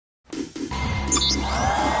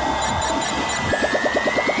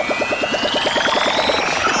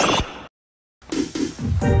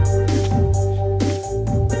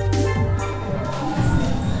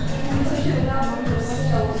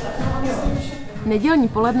Nedělní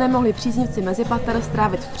poledne mohli příznivci Mezipater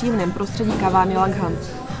strávit v příjemném prostředí kavárny Langhans.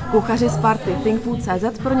 Kuchaři z party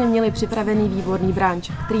thinkfood.cz pro ně měli připravený výborný brunch,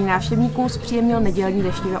 který návštěvníkům zpříjemnil nedělní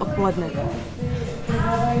deštivé odpoledne.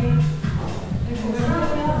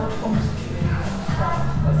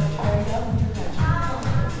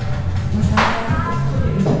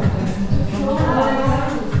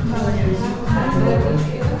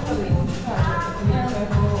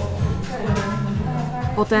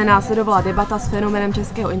 Poté následovala debata s fenoménem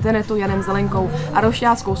českého internetu Janem Zelenkou a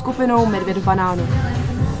rošťáckou skupinou Medvěd v banánu.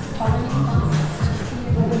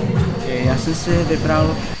 Já jsem si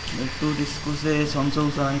vybral tu diskuzi s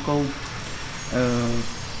Honzou Zelenkou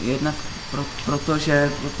jednak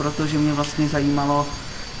protože mě vlastně zajímalo,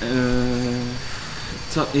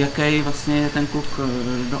 jaký vlastně je ten kluk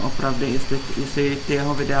doopravdy, jestli ty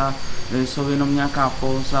jeho videa jsou jenom nějaká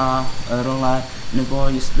póza, role, nebo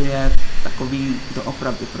jestli je takový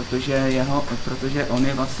doopravdy, protože on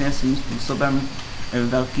je vlastně svým způsobem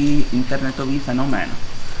velký internetový fenomén.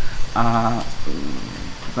 A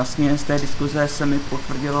vlastně z té diskuze se mi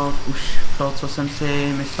potvrdilo už to, co jsem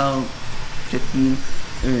si myslel předtím,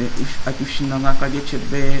 ať už na základě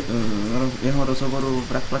četby jeho rozhovoru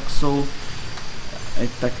v Reflexu,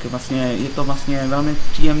 tak vlastně je to vlastně velmi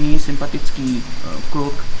příjemný, sympatický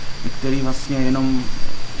kluk, který vlastně jenom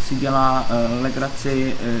si dělá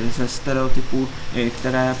legraci ze stereotypů,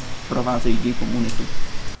 které provázejí gay komunitu.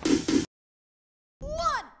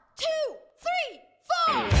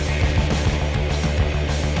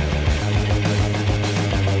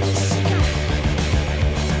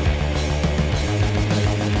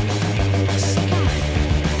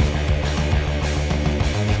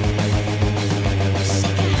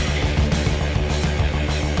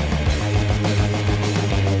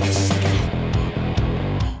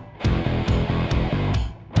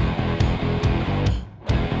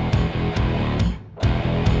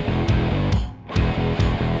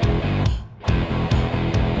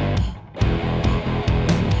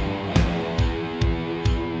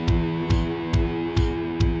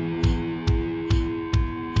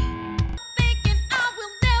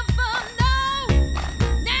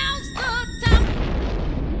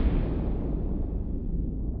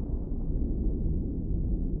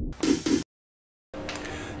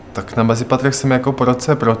 Tak na Mezipatrech jsem jako po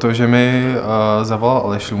roce, protože mi zavolal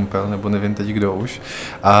Aleš Lumpel, nebo nevím teď kdo už,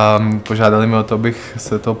 a požádali mi o to, abych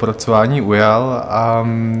se toho porocování ujal a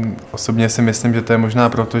osobně si myslím, že to je možná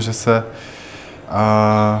proto, že se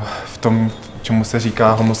v tom, čemu se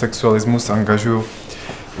říká homosexualismus, angažuju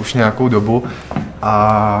už nějakou dobu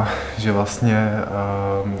a že vlastně,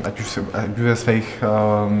 ať už ve svých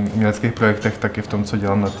uměleckých projektech, tak i v tom, co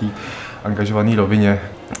dělám na té angažované rovině.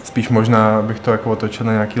 Spíš možná bych to jako otočil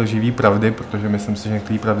na nějaké lživý pravdy, protože myslím si, že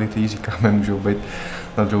některé pravdy, které říkáme, můžou být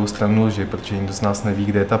na druhou stranu lži, protože nikdo z nás neví,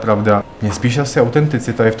 kde je ta pravda. Mě spíš asi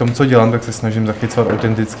autenticita je v tom, co dělám, tak se snažím zachycovat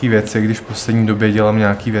autentické věci, když v poslední době dělám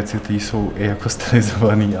nějaké věci, které jsou i jako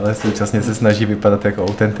stylizované, ale současně se snaží vypadat jako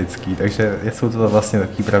autentický, takže jsou to vlastně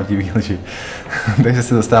taky pravdivý lži. Takže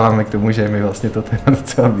se dostáváme k tomu, že je mi vlastně to téma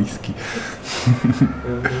docela blízký.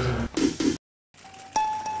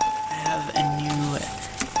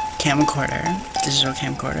 Camcorder, digital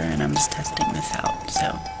camcorder, and I'm just testing this out.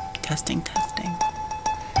 So, testing.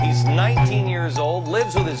 He's 19 years old,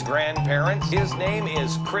 lives with his grandparents. His name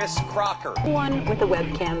is Chris Crocker. Anyone with a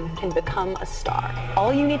webcam can become a star.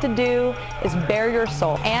 All you need to do is bare your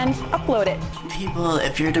soul and upload it. People,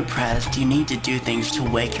 if you're depressed, you need to do things to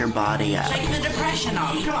wake your body up. Take the depression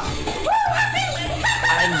off. Come on.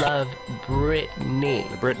 I love Britney.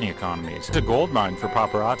 The Britney economy is a goldmine for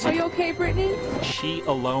paparazzi. Are you okay, Brittany? She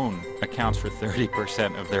alone accounts for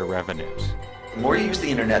 30% of their revenues. The more you use the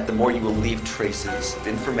internet, the more you will leave traces of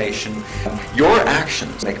information. Your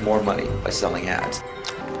actions make more money by selling ads.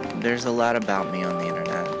 There's a lot about me on the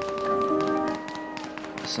internet.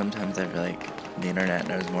 Sometimes I feel like the internet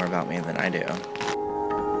knows more about me than I do.